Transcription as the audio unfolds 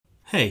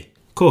Hey,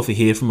 Kofi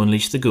here from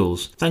Unleash the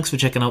Ghouls. Thanks for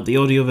checking out the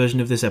audio version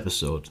of this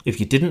episode. If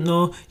you didn't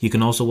know, you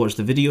can also watch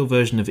the video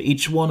version of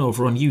each one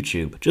over on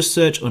YouTube. Just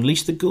search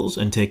Unleash the Ghouls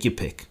and take your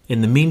pick.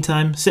 In the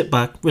meantime, sit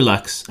back,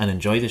 relax, and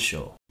enjoy the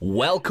show.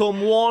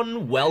 Welcome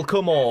one,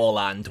 welcome all,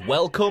 and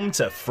welcome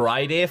to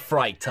Friday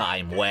Fright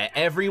Time, where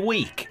every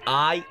week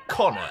I,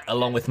 Connor,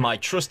 along with my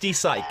trusty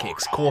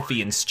sidekicks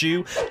Kofi and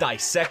Stu,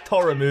 dissect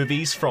horror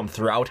movies from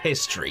throughout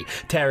history,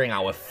 tearing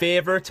our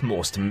favourite,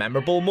 most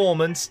memorable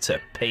moments to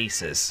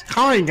pieces.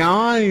 Hi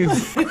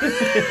guys!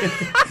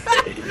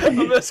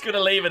 I'm just going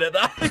to leave it at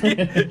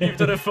that. You've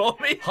done it for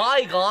me.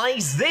 Hi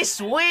guys, this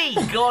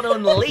week on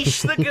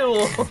Unleash the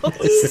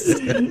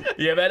Ghouls.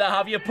 You better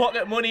have your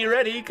pocket money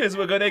ready, because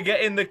we're going to get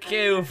in the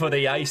queue for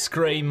the Ice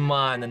Cream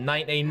Man, a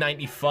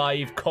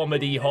 1995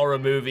 comedy horror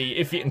movie,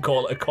 if you can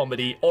call it a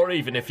comedy, or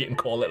even if you can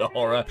call it a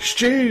horror.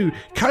 Stu,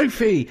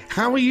 Kofi,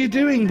 how are you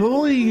doing,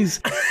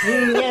 boys?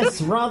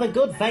 Yes, rather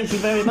good, thank you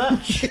very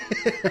much.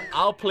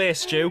 I'll play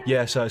Stu.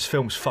 Yeah, so this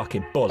film's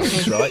fucking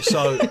bollocks, right?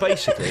 So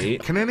basically...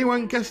 Can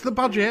anyone guess the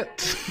budget?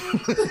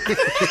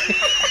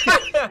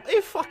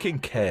 Who fucking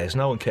cares?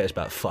 No one cares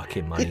about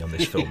fucking money on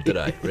this film, do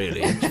they?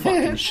 Really? It's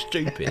fucking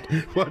stupid.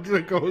 Why did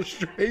I go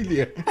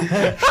Australia?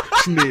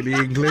 It's nearly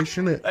English,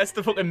 isn't it? That's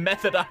the fucking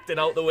method acting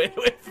out the way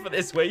with for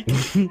this week.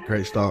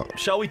 Great start.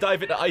 Shall we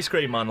dive into Ice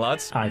Cream Man,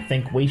 lads? I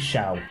think we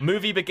shall.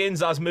 Movie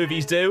begins as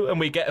movies do, and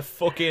we get a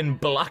fucking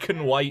black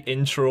and white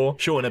intro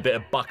showing a bit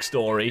of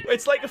backstory.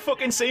 It's like a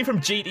fucking scene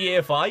from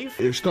GTA 5.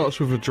 It starts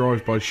with a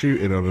drive-by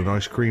shooting on an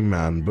ice cream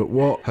man, but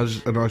what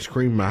has an ice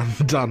cream man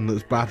done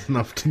that's bad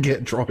enough to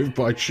get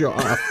drive-by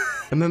shot up?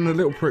 And then the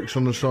little pricks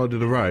on the side of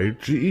the road,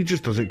 he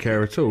just doesn't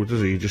care at all, does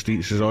he? He just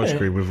eats his ice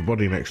cream with a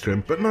body next to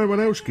him. But no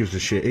one else gives a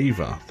shit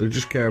either. They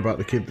just care about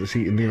the kid that's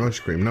eating the ice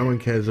cream. No one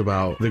cares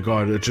about the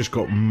guy that just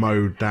got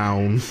mowed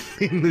down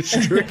in the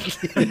street.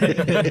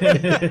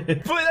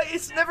 But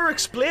it's never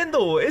explained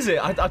though, is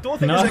it? I don't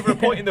think there's ever a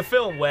point in the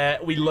film where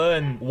we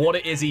learn what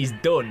it is he's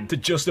done to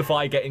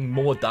justify getting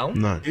mowed down.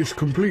 No, it's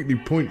completely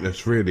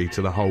pointless, really,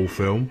 to the whole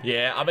film.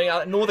 Yeah, I mean,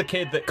 I know the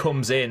kid that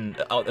comes in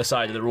out the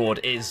side of the road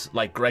is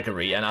like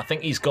Gregory, and I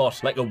think he's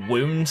got like a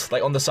wound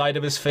like on the side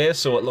of his face,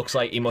 so it looks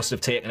like he must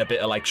have taken a bit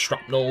of like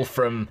shrapnel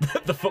from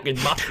the fucking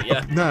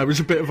mafia. No, it was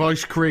a bit of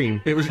ice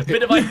cream. It was a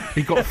bit of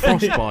he got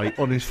frostbite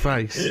on his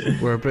face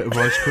where a bit of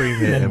ice cream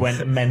hit him. And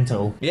went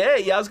mental. Yeah,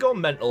 he has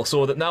gone mental,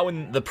 so that now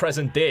in the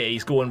present day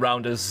he's going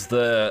round as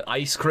the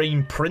ice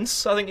cream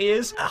prince, I think he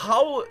is.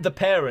 How the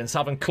parents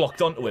haven't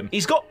clocked onto him.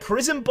 He's got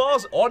prison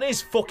bars on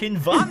his fucking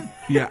van.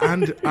 Yeah,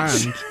 and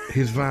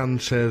his van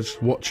says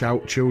 "Watch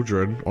out,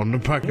 children" on the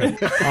back.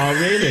 Oh,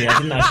 really? I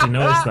didn't actually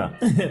notice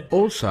that.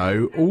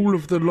 Also, all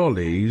of the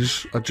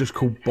lollies are just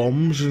called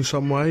bombs in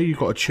some way. You've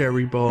got a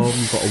cherry bomb,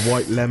 you've got a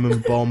white lemon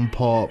bomb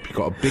pop, you've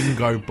got a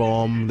bingo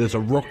bomb, there's a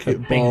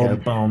rocket Bingo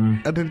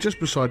bomb. and then just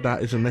beside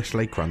that is a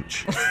Nestle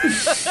Crunch.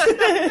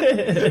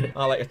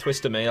 I like a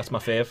twist of me, that's my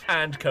fave.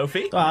 And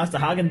Kofi. Oh, that's the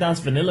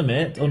Haagen-Dazs vanilla,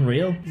 mate.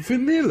 Unreal.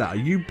 Vanilla,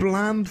 you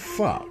bland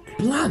fuck.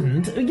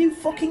 Bland? Are you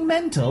fucking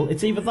mental?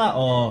 It's either that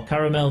or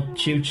caramel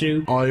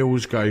choo-choo. I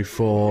always go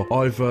for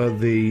either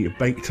the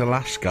baked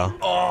Alaska.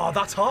 Oh,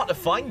 that's hard to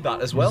find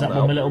that as well. Is that now.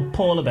 one with little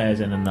polar bears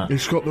in and that?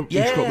 It's got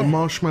the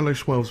marshmallow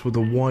swirls with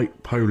the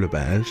white polar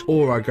bears,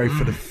 or I go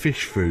for the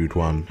fish food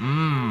one,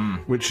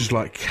 which is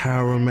like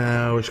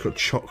caramel. It's got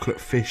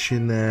chocolate fish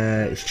in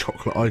there. It's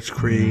chocolate ice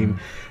cream.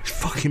 It's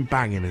fucking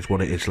banging, is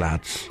what it is,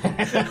 lads.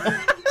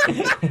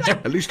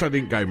 At least I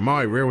didn't go,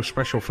 my real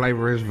special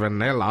flavour is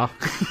vanilla.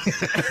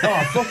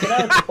 Oh, fuck it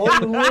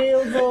out.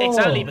 Unreal, though. It's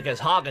only because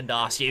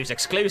Haagen-Dazs use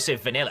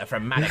exclusive vanilla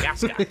from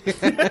Madagascar.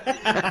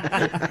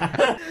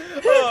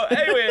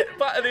 Anyway,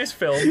 back to this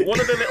film. One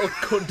of the little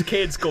cunt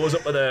kids goes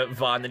up to the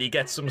van and he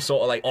gets some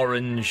sort of like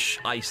orange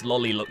ice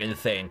lolly looking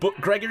thing. But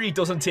Gregory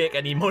doesn't take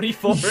any money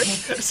for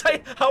it. It's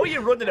like, how are you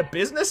running a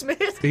business,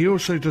 mate? He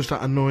also does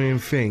that annoying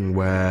thing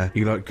where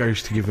he like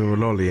goes to give him a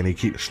lolly and he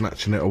keeps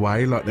snatching it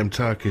away, like them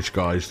Turkish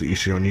guys that you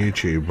see on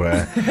YouTube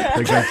where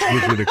they go to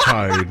give you the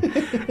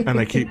code and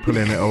they keep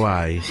pulling it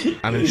away,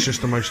 and it's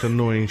just the most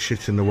annoying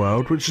shit in the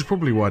world, which is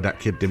probably why that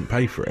kid didn't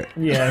pay for it.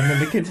 Yeah, and then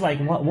the kid's like,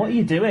 what are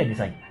you doing? He's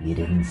like, you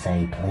didn't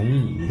say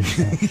please.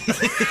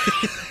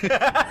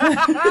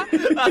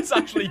 That's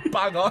actually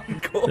bang on,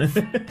 Cuff.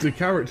 The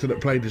character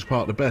that played his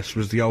part the best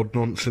was the old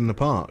nonce in the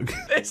park.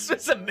 This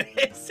was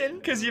amazing,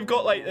 because you've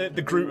got like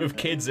the group of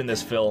kids in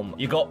this film.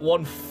 You got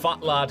one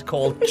fat lad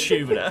called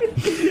Tuna.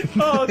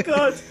 Oh,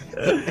 God.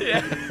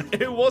 Yeah,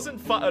 who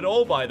wasn't fat at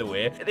all, by the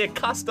way. They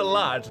cast a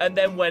lad and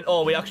then went,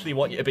 oh, we actually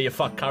want you to be a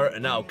fat character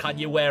now. Can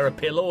you wear a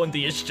pillow under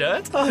your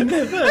shirt? Oh,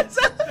 never.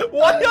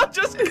 Why not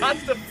just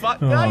cast a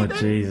fat guy Oh, then?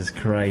 Jesus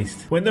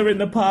Christ. When they're in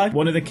the park,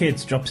 one of the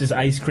kids drops his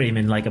ice cream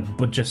in like a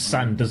bunch of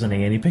sand, doesn't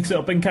he? And he picks it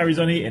up and carries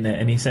on eating it,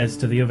 and he says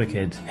to the other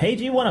kid, hey,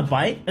 do you want a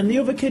bite? And the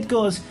other kid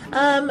goes,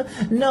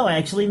 no,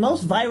 actually,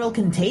 most viral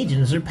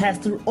contagions are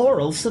passed through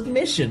oral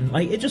submission.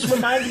 Like, it just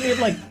reminds me of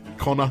like...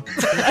 Connor.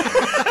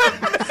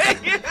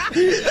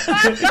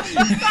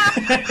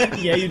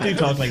 Yeah, you do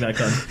talk like that,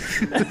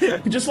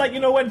 cunt. Just like, you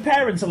know, when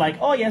parents are like,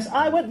 oh yes,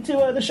 I went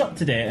to the shop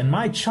today and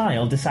my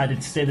child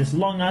decided to say this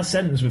long-ass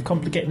sentence with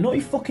complicated... No, he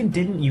fucking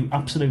didn't, you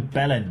absolute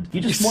bellend.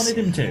 You just wanted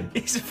him to.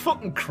 He's a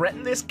fucking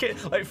cretin, this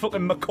kid. Like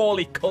fucking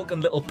Macaulay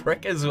Culkin little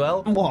prick as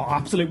well. What,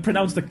 absolute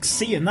pronounced the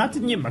C in that,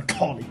 didn't you,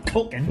 Macaulay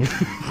Culkin?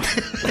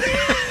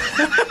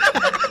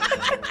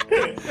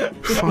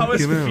 I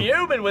was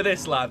fuming with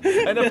this lad.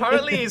 And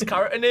apparently his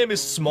character name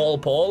is Small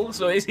Paul,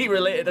 so is he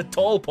related to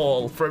Tall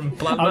Paul from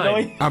Plan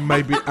 9? And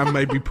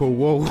maybe Paul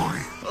Wall.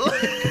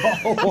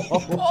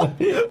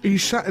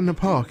 He's sat in the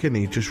park, isn't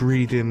he, just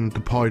reading the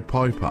Pied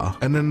Piper,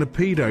 and then the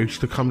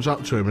pedoster comes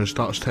up to him and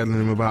starts telling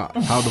him about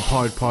how the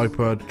Pied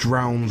Piper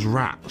drowns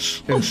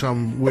rats in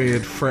some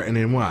weird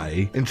threatening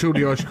way, until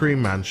the ice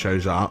cream man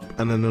shows up,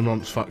 and then the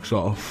nonce fucks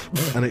off,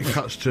 and it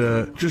cuts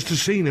to just a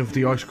scene of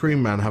the ice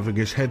cream man having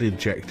his head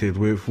injected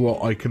with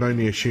what I can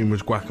only assume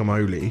was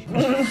guacamole.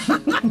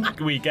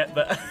 We get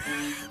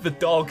the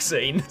dog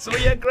scene. So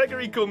yeah,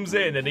 Gregory comes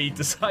in and he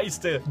decides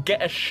to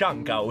get a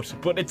shank out,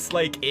 but it's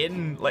like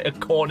in like a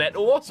cornetto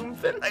or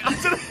something. Like,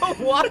 I don't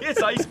know why his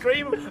ice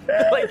cream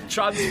like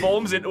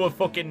transforms into a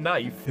fucking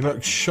knife. He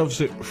like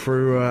shoves it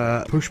through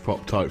a push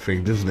pop type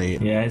thing, doesn't he?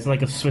 Yeah, it's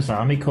like a Swiss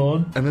Army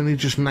corn. And then he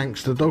just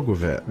nanks the dog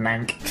with it.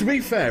 Nank. To be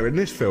fair, in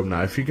this film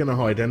now, if you're going to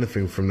hide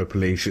anything from the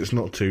police, it's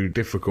not too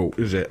difficult,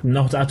 is it?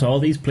 Not at all.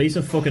 These police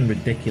are fucking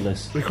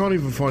ridiculous. They can't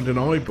even find an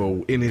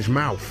eyeball in his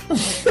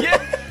mouth. Yeah.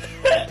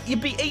 You'd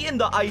be eating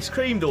the ice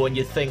cream though and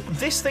you'd think,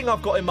 this thing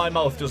I've got in my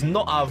mouth does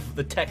not have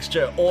the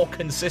texture or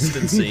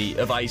consistency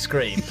of ice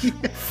cream.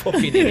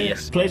 Fucking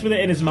idiot. Plays with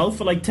it in his mouth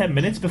for like 10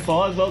 minutes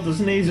before as well,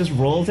 doesn't he? He just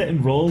rolls it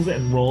and rolls it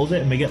and rolls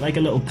it, and we get like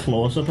a little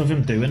close-up of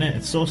him doing it.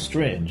 It's so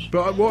strange.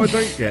 But what I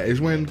don't get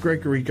is when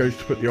Gregory goes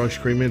to put the ice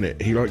cream in it,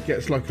 he like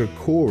gets like a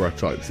corer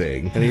type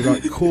thing, and he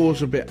like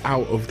cores a bit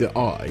out of the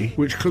eye,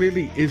 which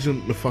clearly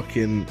isn't the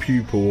fucking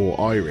pupil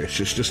or iris,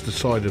 it's just the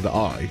side of the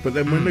eye. But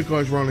then when the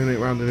guy's rolling it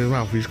around in his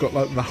mouth, he's got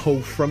like the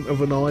whole front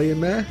of an eye in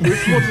there,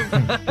 which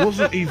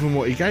wasn't even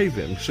what he gave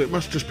him, so it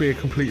must just be a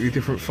completely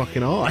different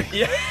fucking eye.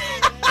 Yeah.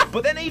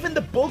 But then even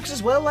the bugs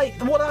as well, like,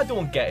 what I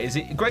don't get is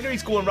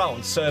Gregory's going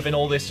around serving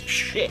all this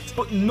shit,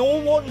 but no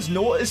one's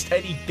noticed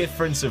any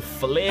difference of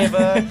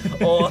flavour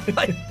or,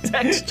 like,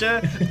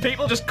 texture.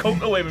 People just come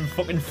to him and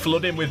fucking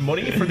flood him with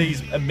money for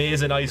these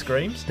amazing ice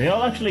creams. They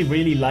all actually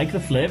really like the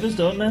flavours,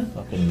 don't they?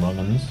 Fucking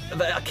wrong-uns.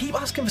 I keep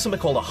asking for something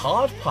called a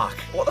hard pack.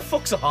 What the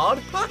fuck's a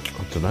hard pack?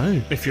 I don't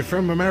know. If you're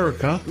from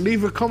America,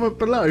 leave a comment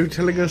below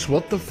telling us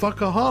what the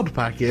fuck a hard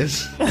pack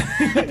is.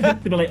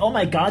 People are like, oh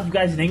my god, you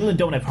guys in England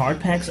don't have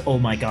hard packs? Oh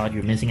my god,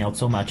 you're missing out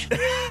so much.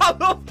 I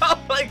love how,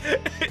 like,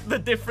 the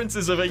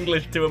differences of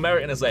English to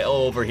American is like,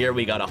 oh, over here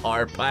we got a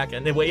hard pack,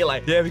 and the way you're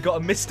like, yeah, we got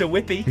a Mr.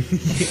 Whippy.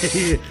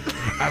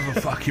 Have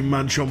a fucking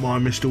munch on my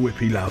Mr.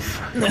 Whippy, love.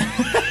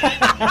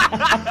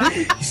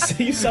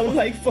 So you sound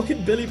like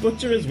fucking Billy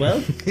Butcher as well?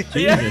 Jesus.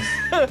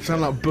 Yeah.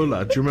 Sound like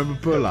Buller. Do you remember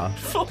Buller?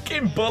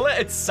 Fucking Bullet,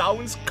 it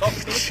sounds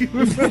cocky.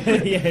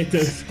 Yeah, it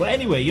does. But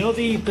anyway, you know,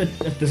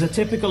 there's a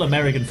typical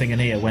American thing in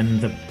here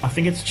when I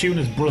think it's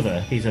Tuna's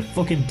brother, he's a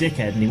fucking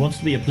dickhead and he wants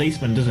to be a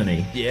policeman, doesn't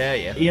he? Yeah,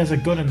 yeah. He has a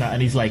gun in that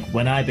and he's like,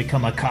 when I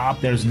become a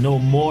cop, there's no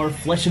more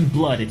flesh and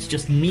blood, it's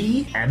just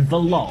me and the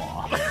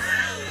law.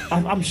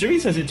 I'm sure he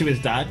says it to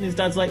his dad, and his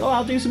dad's like, oh,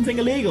 I'll do something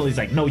illegal. He's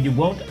like, no, you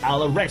won't.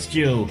 I'll arrest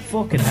you.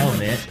 Fucking hell,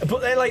 mate. But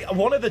then, like,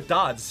 one of the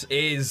dads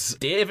is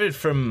David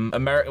from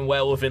American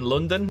Werewolf in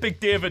London. Big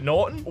David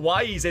Norton.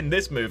 Why he's in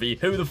this movie,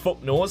 who the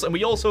fuck knows? And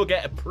we also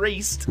get a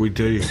priest. We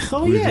do.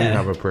 Oh, we yeah. do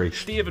have a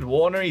priest. David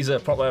Warner, he's a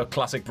proper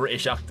classic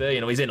British actor.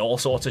 You know, he's in all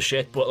sorts of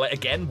shit. But, like,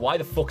 again, why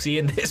the fuck's he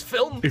in this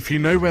film? If you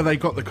know where they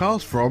got the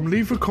cast from,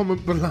 leave a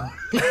comment below.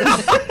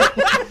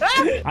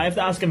 I have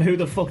to ask him who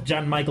the fuck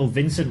Jan Michael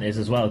Vincent is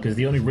as well, because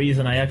the only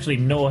reason I actually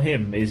know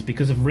him is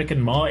because of Rick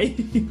and Morty.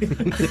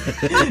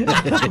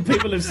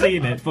 People have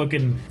seen it.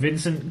 Fucking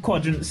Vincent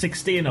Quadrant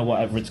 16 or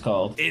whatever it's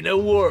called. In a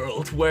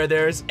world where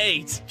there's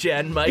 8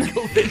 Jan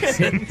Michael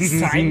Vincents.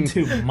 Time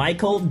to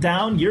Michael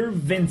down your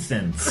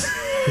Vincents.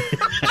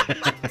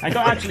 I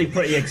got actually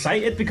pretty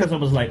excited because I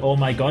was like, oh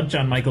my god,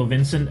 Jan Michael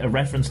Vincent, a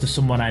reference to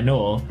someone I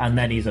know, and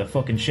then he's a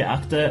fucking shit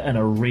actor and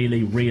a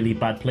really, really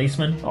bad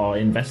policeman or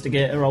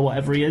investigator or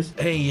whatever he is.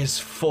 He is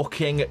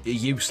fucking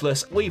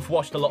useless. We've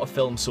watched a lot of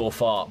films so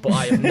far, but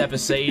I have never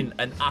seen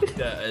an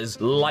actor as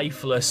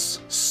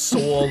lifeless,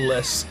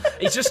 soulless.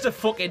 He's just a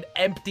fucking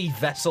empty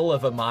vessel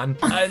of a man,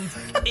 and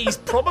he's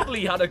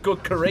probably had a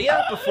good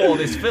career before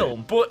this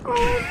film, but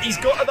he's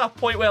got to that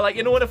point where, like,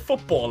 you know, when a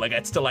footballer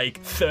gets to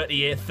like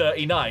 38,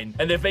 39,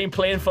 and they've been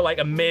playing for like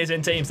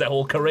amazing teams their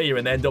whole career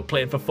and they end up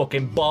playing for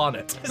fucking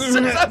Barnet.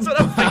 That's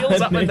what it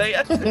feels happening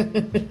there.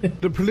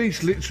 The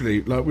police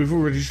literally, like we've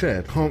already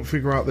said, can't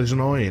figure out there's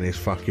an eye in his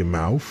fucking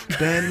mouth.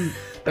 Then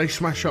They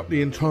smash up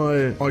the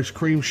entire ice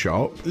cream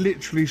shop,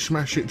 literally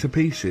smash it to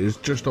pieces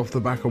just off the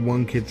back of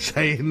one kid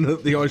saying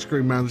that the ice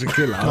cream man's a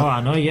killer. Oh,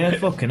 I know, yeah,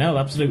 fucking hell,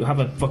 absolutely. Have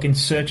a fucking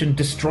search and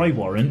destroy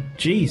warrant.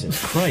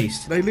 Jesus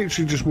Christ. They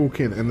literally just walk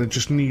in and they're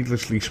just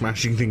needlessly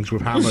smashing things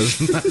with hammers.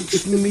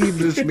 Just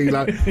needlessly,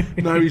 like,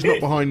 no, he's not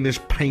behind this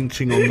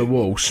painting on the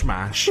wall,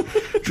 smash.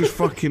 Just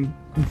fucking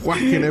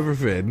whacking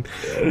everything.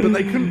 But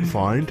they couldn't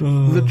find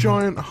the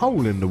giant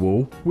hole in the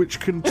wall which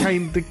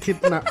contained the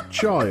kidnapped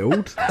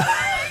child.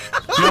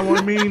 Now,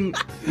 I mean,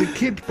 the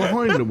kid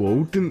behind the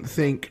wall didn't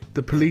think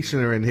the police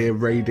are in here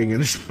raiding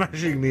and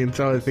smashing the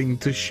entire thing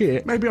to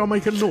shit. Maybe I'll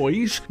make a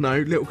noise. No,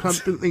 little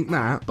cunt didn't think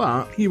that.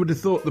 But he would have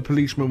thought the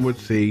policeman would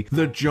see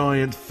the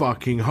giant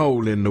fucking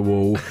hole in the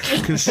wall,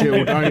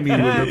 concealed only with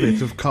a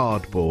bit of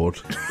cardboard.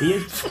 He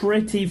is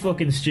pretty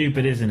fucking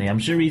stupid, isn't he? I'm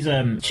sure he's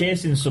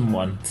chasing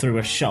someone through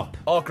a shop.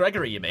 Oh,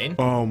 Gregory, you mean?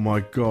 Oh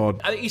my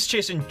god. I think he's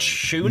chasing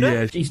Tuna?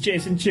 Yeah. He's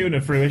chasing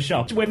Tuna through a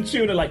shop. When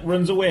Tuna, like,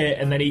 runs away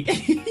and then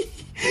he...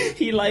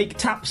 He, like,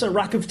 taps a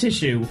rack of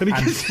tissue and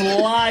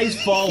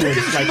flies forward.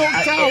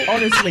 Like,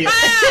 honestly,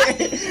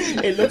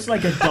 it looks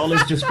like a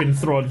dollar's just been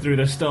thrown through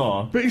the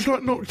store. But he's,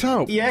 like, knocked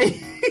out. Yeah,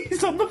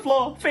 he's on the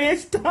floor,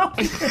 face down.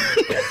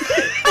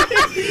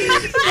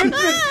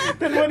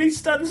 Then when he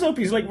stands up,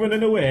 he's, like,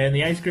 running away, and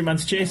the ice cream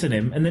man's chasing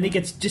him, and then he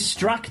gets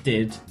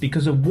distracted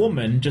because a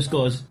woman just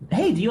goes,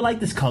 "Hey, do you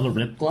like this colour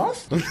lip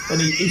gloss?" And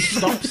he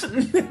stops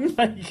and,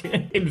 like,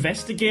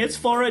 investigates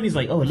for it, and he's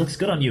like, "Oh, it looks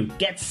good on you.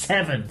 Get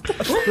 7."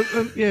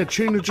 Yeah,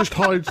 Tuna just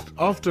hides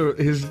after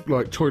his,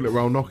 like, toilet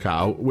roll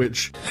knockout,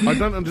 which I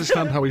don't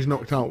understand how he's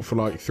knocked out for,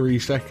 like, 3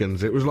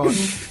 seconds. It was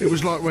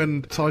like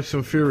when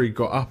Tyson Fury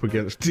got up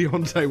against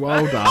Deontay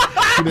Wilder.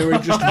 You know,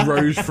 he just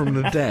rose from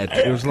the dead.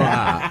 It was like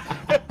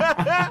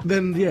that.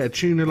 Then, yeah,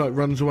 Tuna, like,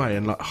 runs away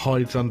and, like,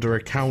 hides under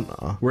a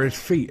counter where his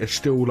feet are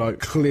still, like,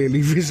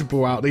 clearly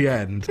visible out the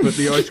end, but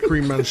the ice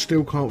cream man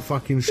still can't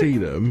fucking see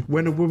them.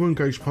 When a woman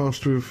goes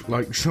past with,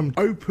 like, some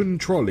open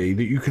trolley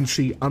that you can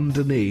see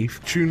underneath,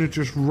 Tuna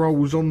just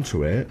rolls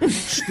onto it,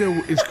 still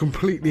is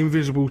completely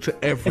invisible to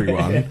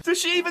everyone.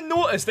 Does she even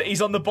notice that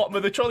he's on the bottom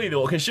of the trolley,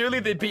 though? Because surely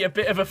there'd be a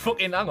bit of a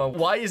fucking hang on.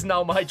 Why is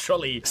now my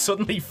trolley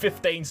suddenly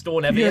 15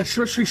 stone heavier? Yeah,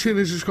 especially seeing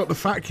as it's got the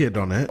fat kid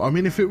on it. I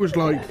mean, if it was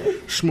like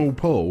Small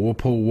Paul or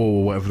Paul Wall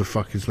or whatever the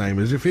fuck his name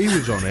is, if he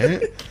was on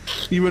it,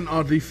 you wouldn't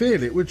hardly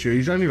feel it, would you?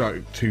 He's only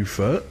like 2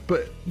 foot.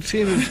 But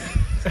seeing as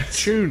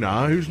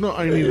Tuna, who's not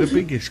only the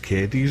biggest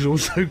kid, he's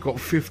also got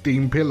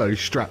 15 pillows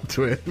strapped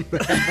to him.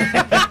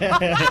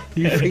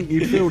 You think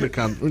you'd feel the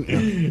cunt, wouldn't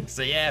you?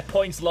 So yeah,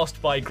 points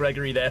lost by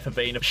Gregory there for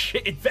being a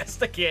shit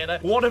investigator.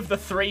 One of the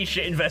 3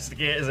 shit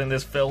investigators in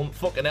this film.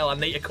 Fucking hell, I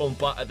need to come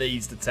back to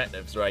these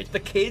detectives, right? The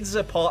kids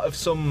are part of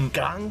some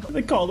gang.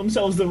 They call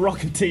themselves the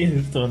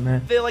Rocketeers, don't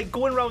they? They're like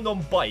going around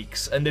on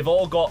bikes and they've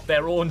all got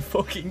their own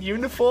fucking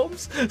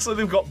uniforms. So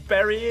they've got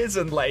berets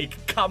and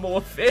like camo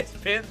face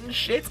paint and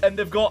shit. And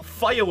they've got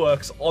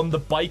fireworks on the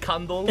bike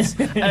handles.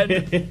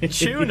 And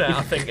Tuna,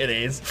 I think it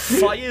is,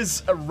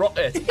 fires a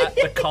rocket at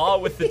the car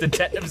with the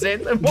detectives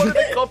in. And one of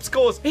the cops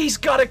goes, "He's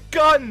got a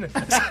gun."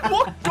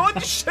 What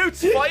gun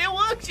shoots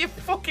fireworks, you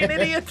fucking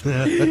idiot?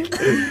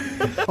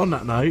 On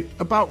that note,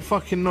 about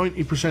fucking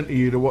 90% of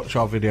you that watch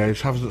our videos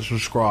haven't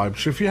subscribed.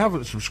 So if you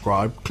haven't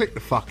subscribed, click the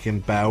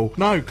fucking bell.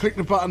 No, click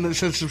the button that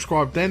says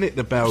subscribe, then hit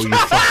the bell, you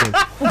fucking...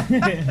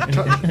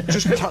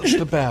 Just touch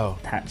the bell.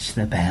 Touch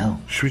the bell.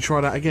 Should we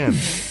try that again?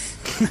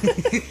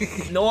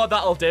 No,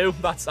 that'll do.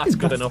 That's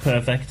good enough.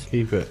 Perfect.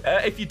 Keep it.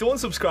 If you don't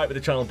subscribe to the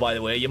channel, by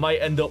the way, you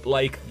might end up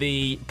like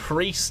the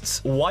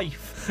priest's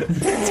wife. Do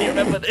you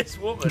remember this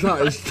woman?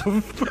 That is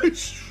the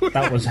most...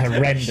 That was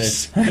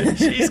horrendous.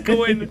 She's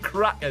going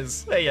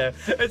crackers. Yeah.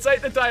 It's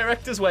like the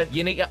directors went,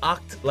 "You need to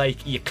act like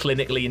you're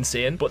clinically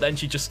insane," but then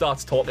she just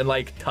starts talking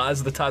like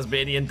Taz the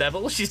Tasmanian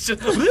devil. She's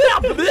just...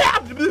 But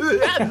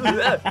then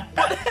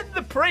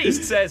the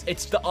priest says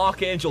it's the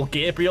Archangel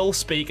Gabriel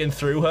speaking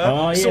through her.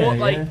 Oh, yeah, so,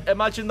 like, yeah.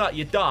 imagine that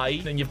you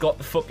die and you've got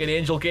the fucking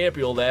Angel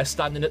Gabriel there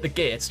standing at the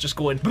gates just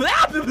going...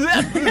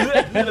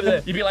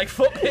 You'd be like,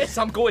 "Fuck this,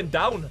 I'm going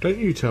down." Don't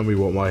you tell me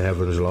what my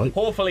heaven's like.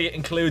 Hopefully it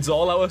includes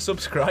all our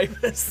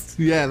subscribers.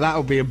 Yeah,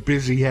 that'll be a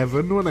busy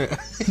heaven, won't it?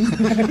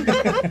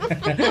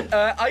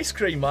 Ice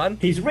Cream Man.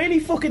 He's really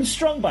fucking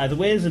strong, by the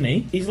way, isn't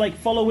he? He's like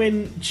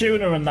following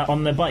Tuna and that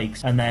on their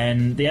bikes, and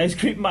then the ice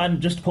cream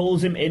man just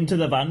pulls him into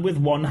the van with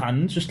one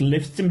hand, just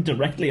lifts him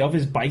directly off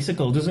his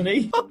bicycle, doesn't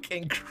he?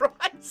 Fucking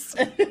Christ.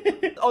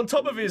 On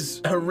top of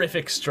his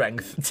horrific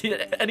strength,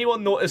 did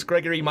anyone notice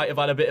Gregory might have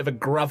had a bit of a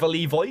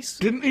gravelly voice?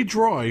 Didn't he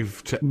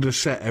drive to the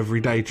set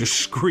every day just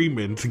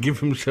screaming to give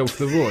himself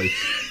the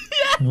voice?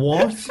 Yeah.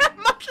 What?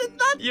 Imagine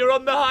that. You're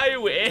on the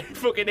highway,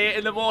 fucking 8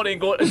 in the morning,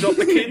 going to drop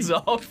the kids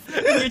off,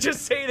 and you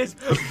just see this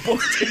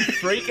bucking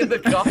freak in the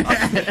car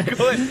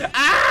going,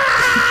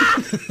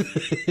 ah!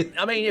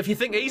 I mean, if you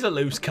think he's a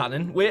loose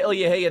cannon, wait till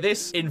you hear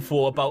this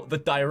info about the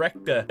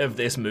director of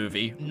this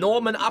movie.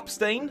 Norman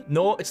Epstein?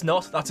 No, it's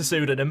not. That's a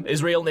pseudonym.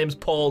 His real name's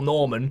Paul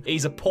Norman.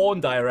 He's a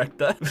porn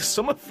director.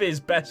 Some of his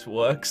best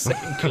works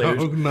include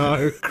Oh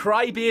no.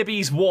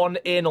 Crybabies 1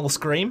 Anal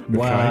Scream.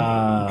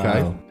 Wow.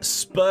 Okay.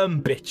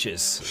 Sperm Bitches.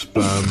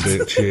 Sperm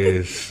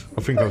bitches.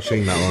 I think I've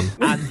seen that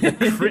one. And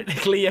the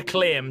critically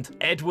acclaimed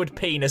Edward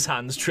Penis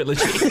Hands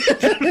trilogy.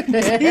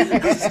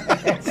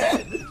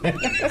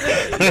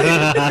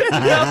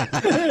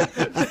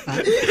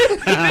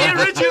 The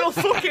original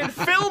fucking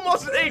film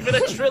wasn't even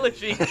a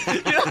trilogy.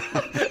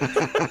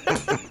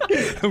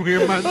 Can we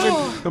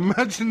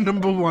imagine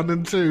number 1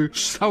 and 2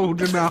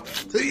 sold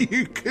enough that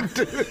you could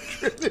do a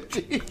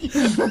trilogy?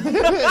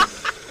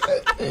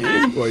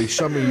 Well,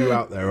 some of you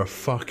out there are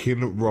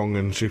fucking wrong,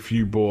 and if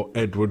you bought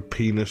Edward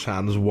Penis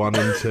Hands 1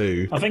 and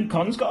 2. I think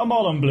Con's got them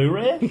all on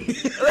Blu-ray.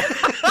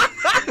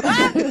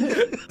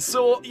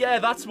 So, yeah,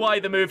 that's why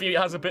the movie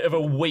has a bit of a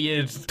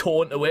weird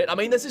tone to it. I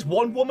mean, there's this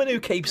one woman who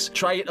keeps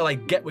trying to,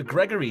 like, get with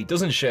Gregory,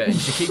 doesn't she? And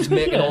she keeps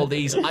making all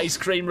these ice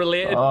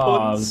cream-related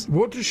puns.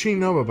 What does she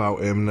know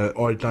about him that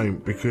I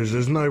don't? Because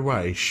there's no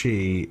way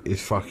she is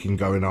fucking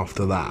going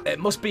after that. It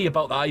must be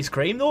about the ice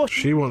cream, though.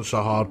 She wants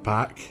a hard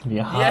pack.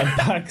 Yeah, hard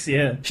packs,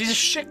 yeah. She's a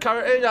shit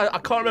character. I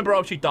can't remember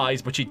how she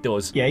dies, but she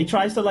does. Yeah, he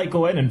tries to, like,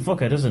 go in and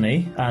fuck her, doesn't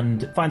he?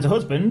 And finds a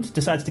husband,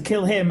 decides to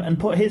kill him and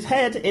put his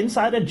head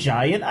inside a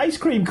giant ice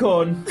cream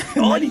cone.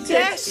 Oh,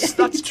 yes,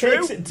 that's true.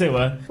 Takes it to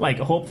her, like,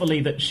 hopefully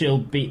that she'll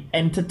be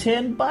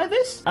entertained by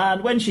this.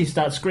 And when she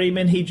starts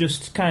screaming, he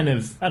just kind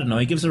of, I don't know,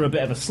 he gives her a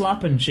bit of a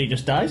slap and she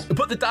just dies.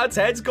 But the dad's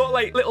head's got,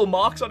 like, little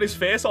marks on his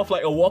face off,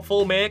 like, a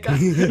waffle maker.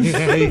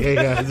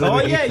 Yeah.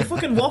 Oh, yeah, he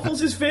fucking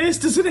waffles his face,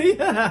 doesn't he?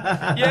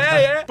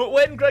 Yeah. But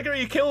when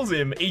Gregory kills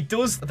him, he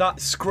does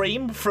that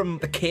scream from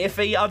the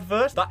Kefir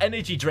advert, that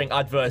energy drink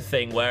advert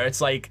thing, where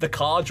it's, like, the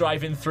car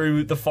driving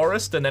through the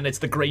forest and then it's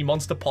the green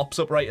monster pops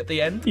up right at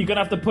the end. You're gonna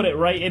have to put it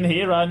right in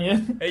here, aren't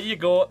you? Here you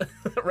go.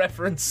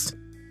 Reference.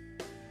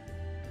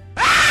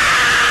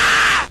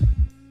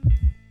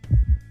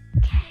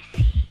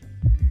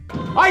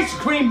 Ice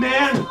cream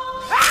man! This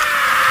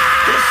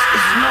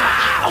is not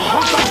a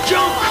hunk of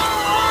junk!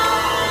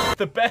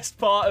 The best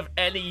part of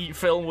any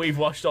film we've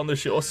watched on the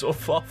show so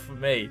far for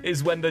me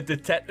is when the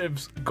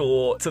detectives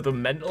go to the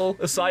mental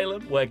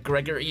asylum where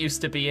Gregory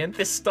used to be in.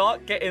 They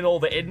start getting all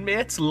the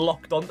inmates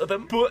locked onto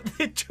them, but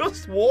they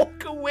just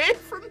walk away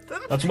from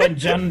them. That's when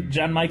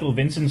Jan Michael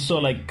Vincent's so,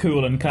 like,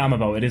 cool and calm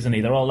about it, isn't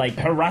he? They're all, like,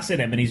 harassing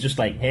him and he's just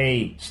like,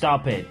 hey,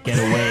 stop it, get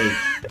away.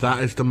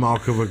 That is the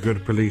mark of a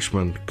good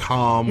policeman.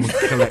 Calm,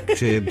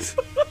 collected,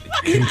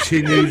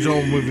 continues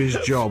on with his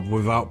job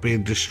without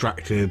being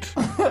distracted.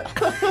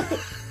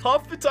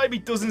 Half the time he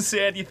doesn't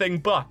say anything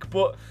back,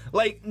 but,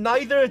 like,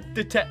 neither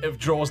detective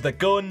draws the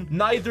gun,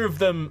 neither of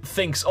them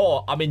thinks,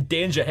 oh, I'm in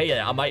danger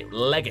here, I might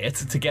leg it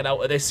to get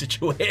out of this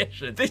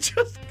situation. They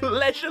just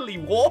leisurely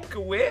walk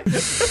away.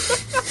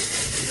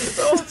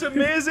 Oh, it's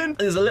amazing.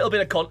 There's a little bit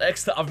of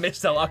context that I've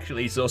missed out,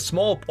 actually. So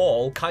Small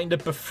Paul kind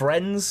of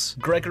befriends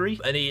Gregory,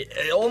 and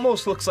it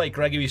almost looks like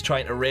Gregory's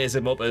trying to raise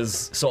him up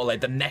as sort of like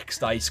the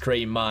next ice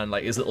cream man,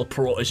 like his little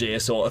protege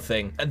sort of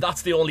thing. And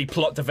that's the only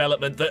plot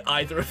development that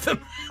either of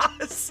them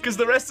has. Because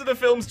the rest of the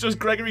film's just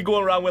Gregory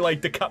going around with,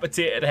 like,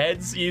 decapitated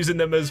heads, using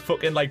them as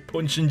fucking, like,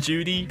 Punch and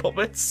Judy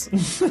puppets.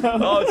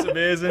 Oh, it's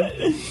amazing.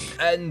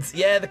 And,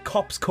 yeah, the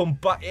cops come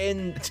back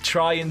in to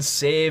try and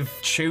save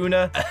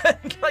Tuna.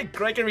 And, like,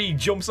 Gregory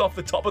jumps off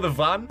the top of the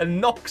van and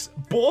knocks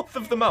both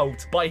of them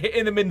out by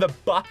hitting them in the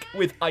back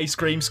with ice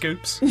cream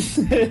scoops.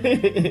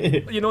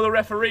 You know the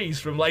referees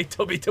from, like,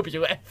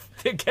 WWF?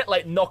 They get,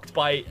 like, knocked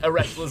by a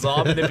wrestler's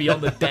arm and they'd be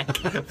on the deck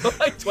for,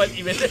 like,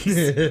 20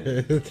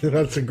 minutes.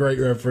 That's a great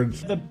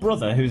reference. The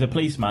brother, who's a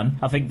policeman,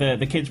 I think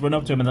the kids run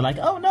up to him and they're like,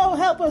 oh no,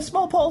 help us,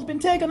 Small Paul's been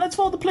taken, let's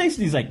call the police.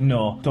 And he's like,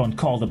 no, don't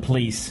call the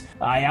police.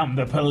 I am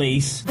the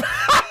police.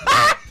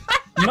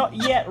 Not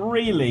yet,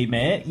 really,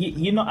 mate.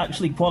 You're not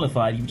actually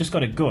qualified. You've just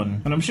got a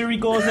gun. And I'm sure he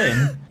goes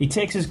in, he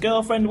takes his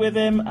girlfriend with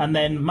him, and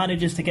then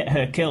manages to get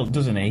her killed,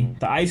 doesn't he?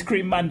 The ice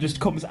cream man just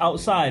comes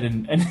outside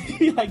and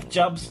he, like,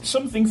 jabs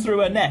something through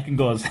her neck and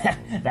goes,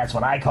 that's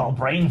what I call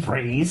brain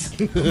freeze.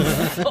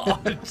 It's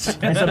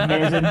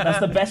amazing. That's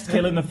the best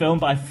kill in the film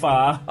by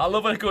far. I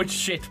love a good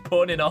shit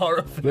pun in a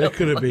horror film. There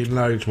could have been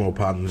loads more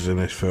puns in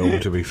this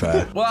film, to be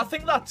fair. Well, I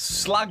think that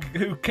slag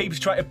who keeps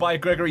trying to buy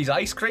Gregory's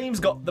ice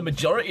cream's got the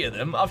majority of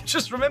them. I've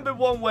just remembered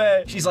one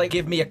where she's like,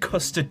 give me a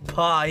custard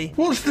pie.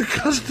 What's the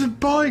custard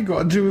pie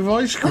got to do with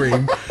ice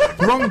cream?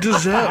 Wrong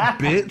dessert,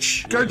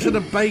 bitch. Go to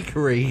the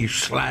bakery, you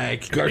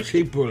slag. Go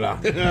see Buller.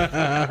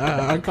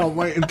 I can't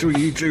wait until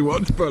you two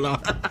watch Buller.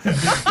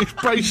 It's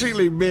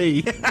basically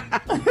me.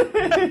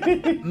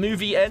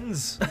 Movie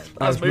ends.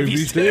 As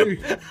movies do.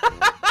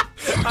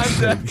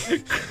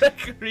 And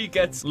Gregory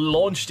gets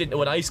launched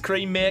into an ice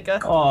cream maker.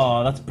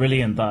 Oh, that's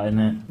brilliant, that, isn't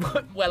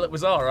it? Well, it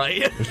was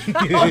alright.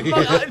 I'm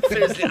not that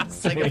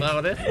enthusiastic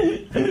about it.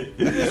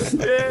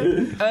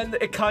 Yeah. And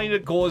it kind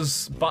of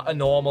goes back to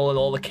normal, and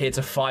all the kids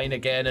are fine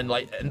again. And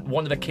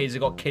one of the kids who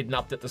got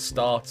kidnapped at the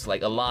start,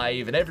 like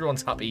alive, and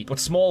everyone's happy. But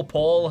Small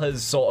Paul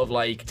has sort of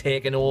like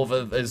taken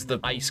over as the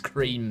ice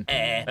cream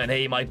heir, and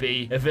he might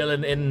be a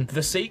villain in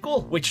the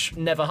sequel, which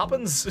never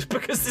happens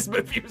because this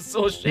movie was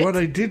so shit. Well,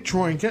 they did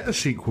try and get a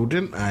sequel,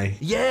 didn't they?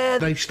 Yeah.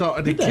 They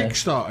started a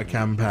Kickstarter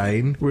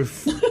campaign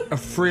with a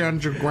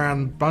 300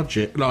 grand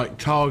budget, like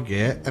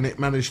target, and it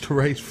managed to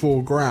raise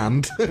 4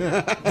 grand.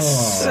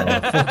 Oh,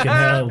 fucking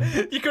hell.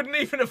 You couldn't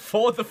even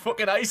afford the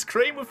fucking ice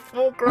cream with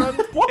 4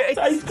 grand. What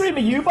ice cream are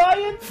you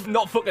buying?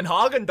 Not fucking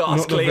Haagen-Dazs,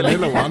 Not the clearly.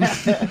 vanilla one.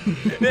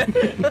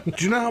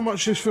 Do you know how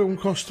much this film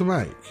cost to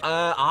make?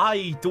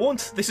 I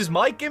don't. This is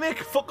my gimmick.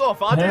 Fuck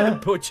off. I do the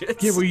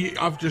budgets. Yeah, well,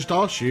 I've just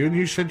asked you, and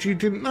you said you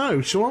didn't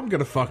know, so I'm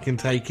gonna fucking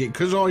take it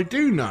because I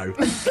do know.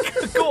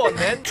 Go on,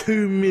 then.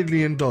 $2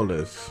 million.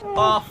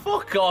 Oh,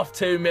 fuck off,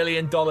 $2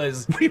 million.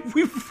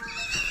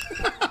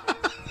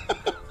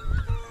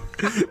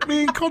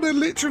 Me and Connor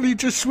literally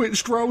just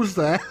switched roles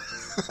there.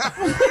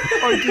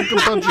 I did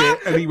the budget,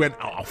 and he went,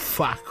 "Oh,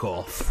 fuck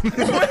off."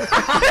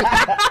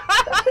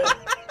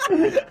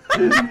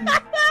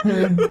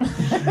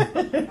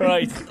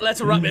 Right,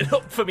 let's wrap it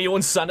up for my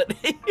own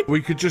sanity.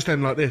 We could just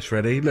end like this,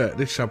 ready? Look,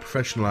 this is how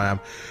professional I am.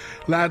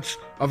 Lads,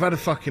 I've had a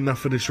fuck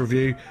enough of this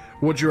review.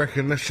 What do you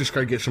reckon? Let's just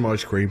go get some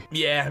ice cream.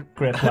 Yeah,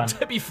 Great plan.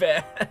 to be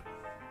fair.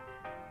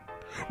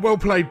 Well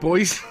played,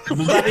 boys.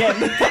 Was that the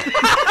end?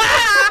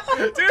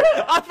 Dude,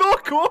 I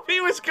thought Kobe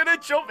was gonna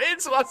jump in,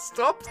 so I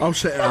stopped. I'll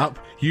set it up.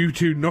 You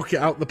two knock it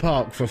out the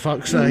park, for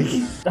fuck's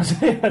sake.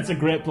 That's a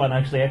great plan,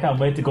 actually. I can't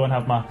wait to go and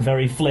have my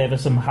very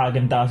flavoursome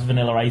Haagen-Dazs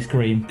vanilla ice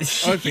cream. I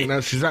think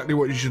that's exactly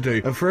what you should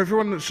do. And for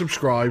everyone that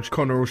subscribes,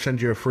 Connor will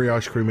send you a free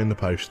ice cream in the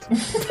post.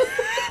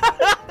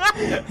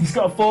 He's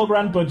got a 4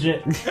 grand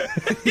budget.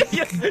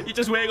 You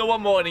just wake up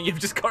one morning, you've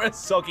just got a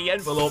soggy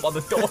envelope on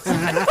the door.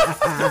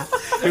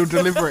 He'll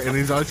deliver it in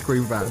his ice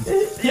cream van.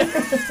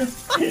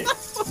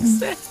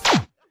 What's it?